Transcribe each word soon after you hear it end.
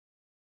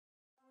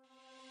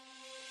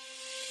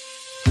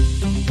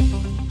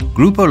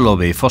Grupo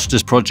LOBE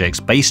fosters projects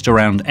based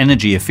around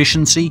energy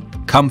efficiency,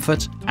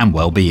 comfort, and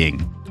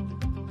well-being.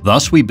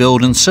 Thus, we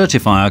build and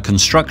certify our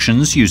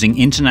constructions using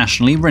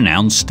internationally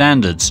renowned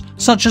standards,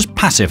 such as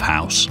Passive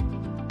House.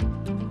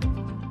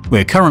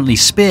 We're currently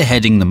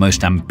spearheading the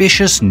most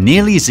ambitious,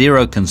 nearly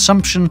zero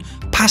consumption,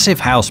 passive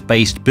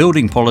house-based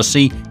building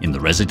policy in the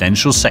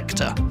residential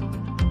sector.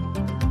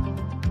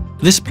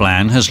 This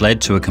plan has led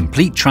to a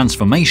complete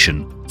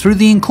transformation through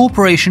the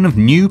incorporation of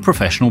new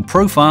professional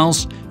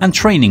profiles and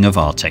training of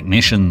our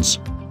technicians.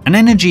 An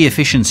energy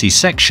efficiency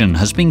section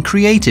has been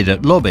created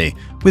at LOBE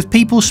with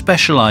people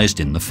specialized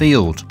in the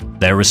field.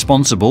 They're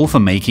responsible for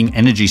making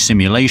energy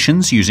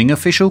simulations using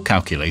official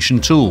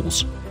calculation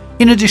tools,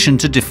 in addition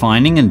to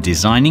defining and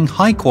designing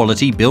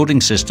high-quality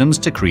building systems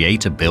to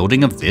create a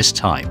building of this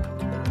type.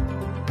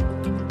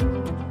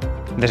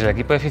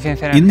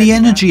 In the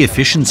energy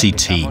efficiency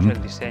team,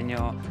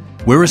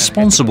 we're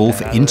responsible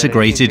for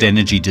integrated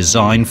energy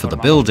design for the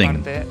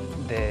building.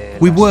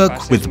 We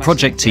work with the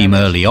project team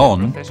early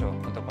on,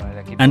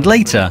 and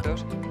later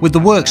with the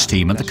works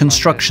team at the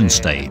construction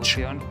stage.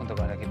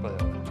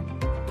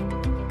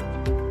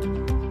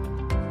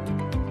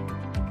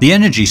 The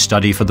energy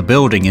study for the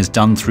building is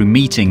done through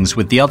meetings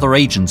with the other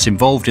agents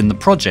involved in the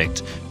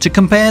project to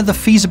compare the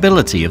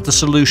feasibility of the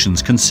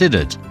solutions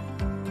considered,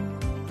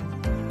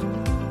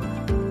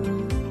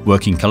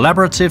 working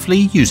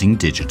collaboratively using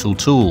digital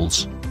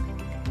tools.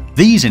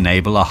 These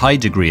enable a high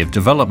degree of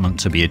development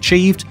to be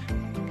achieved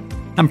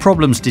and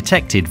problems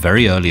detected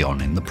very early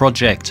on in the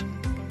project.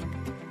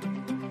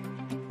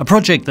 A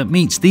project that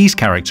meets these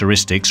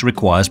characteristics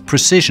requires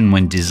precision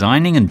when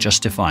designing and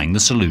justifying the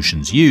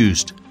solutions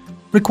used,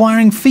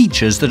 requiring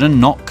features that are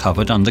not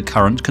covered under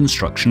current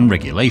construction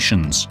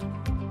regulations.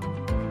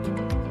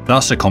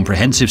 Thus, a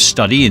comprehensive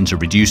study into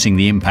reducing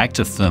the impact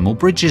of thermal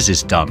bridges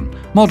is done,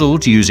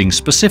 modelled using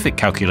specific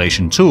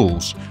calculation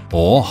tools,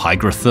 or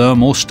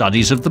hygrothermal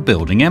studies of the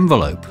building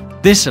envelope.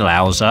 This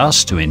allows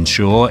us to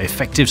ensure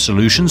effective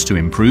solutions to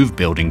improve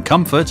building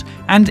comfort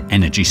and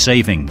energy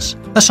savings,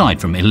 aside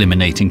from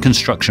eliminating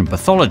construction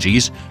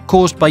pathologies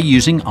caused by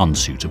using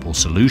unsuitable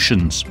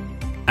solutions.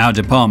 Our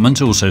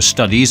department also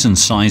studies and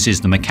sizes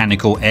the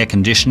mechanical air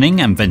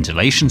conditioning and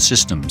ventilation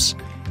systems,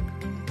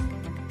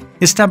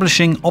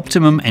 establishing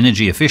optimum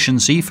energy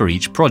efficiency for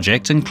each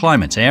project and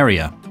climate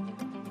area.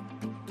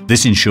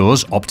 This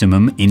ensures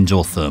optimum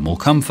indoor thermal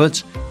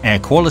comfort, air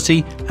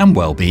quality, and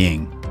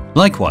well-being.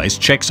 Likewise,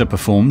 checks are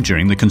performed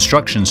during the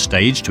construction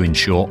stage to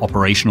ensure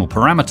operational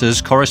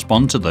parameters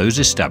correspond to those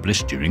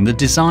established during the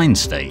design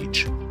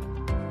stage.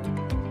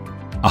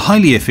 A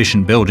highly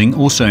efficient building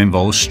also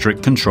involves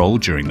strict control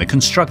during the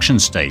construction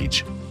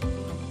stage.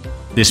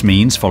 This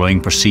means following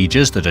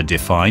procedures that are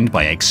defined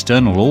by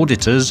external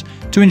auditors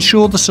to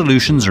ensure the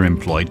solutions are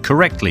employed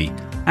correctly,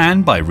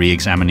 and by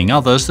re-examining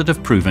others that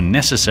have proven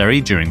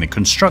necessary during the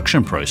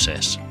construction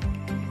process.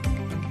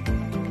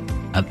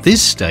 At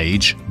this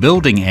stage,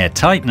 building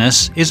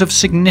airtightness is of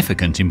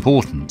significant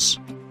importance.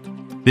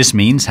 This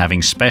means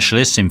having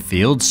specialists in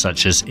fields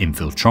such as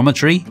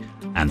infiltrometry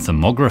and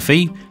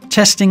thermography,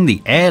 testing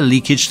the air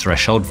leakage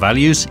threshold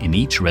values in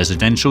each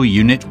residential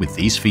unit with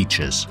these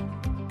features.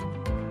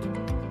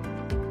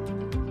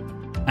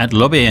 At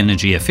LOBE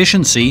Energy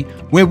Efficiency,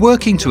 we're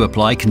working to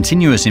apply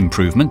continuous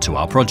improvement to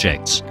our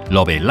projects.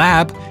 LOBE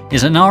Lab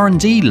is an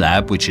R&D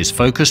lab which is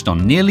focused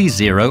on nearly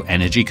zero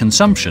energy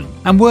consumption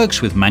and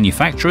works with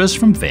manufacturers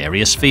from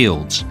various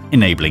fields,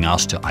 enabling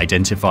us to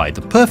identify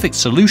the perfect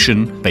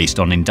solution based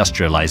on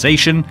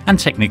industrialization and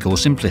technical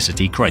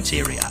simplicity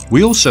criteria.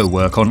 We also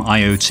work on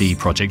IoT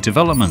project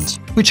development,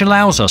 which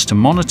allows us to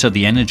monitor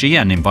the energy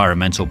and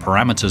environmental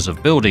parameters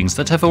of buildings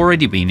that have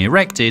already been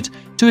erected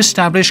to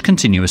establish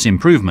continuous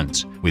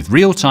improvement, with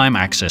real-time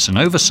access and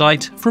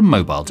oversight from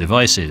mobile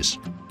devices.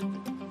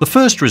 The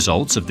first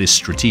results of this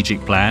strategic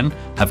plan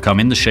have come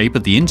in the shape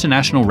of the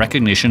international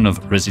recognition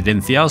of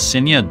Residencial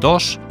Senior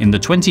 2 in the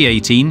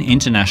 2018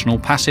 International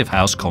Passive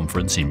House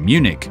Conference in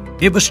Munich.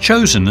 It was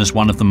chosen as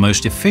one of the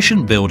most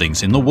efficient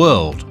buildings in the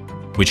world,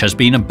 which has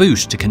been a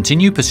boost to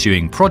continue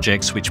pursuing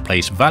projects which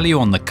place value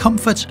on the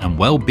comfort and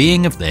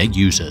well-being of their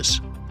users.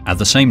 At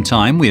the same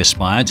time, we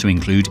aspire to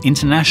include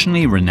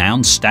internationally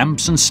renowned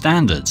stamps and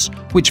standards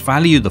which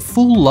value the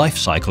full life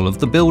cycle of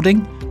the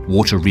building,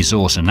 water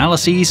resource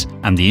analyses,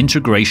 and the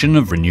integration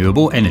of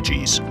renewable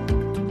energies.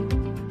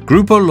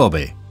 Grupo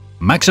LOBE.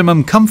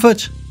 Maximum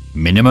comfort,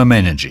 minimum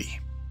energy.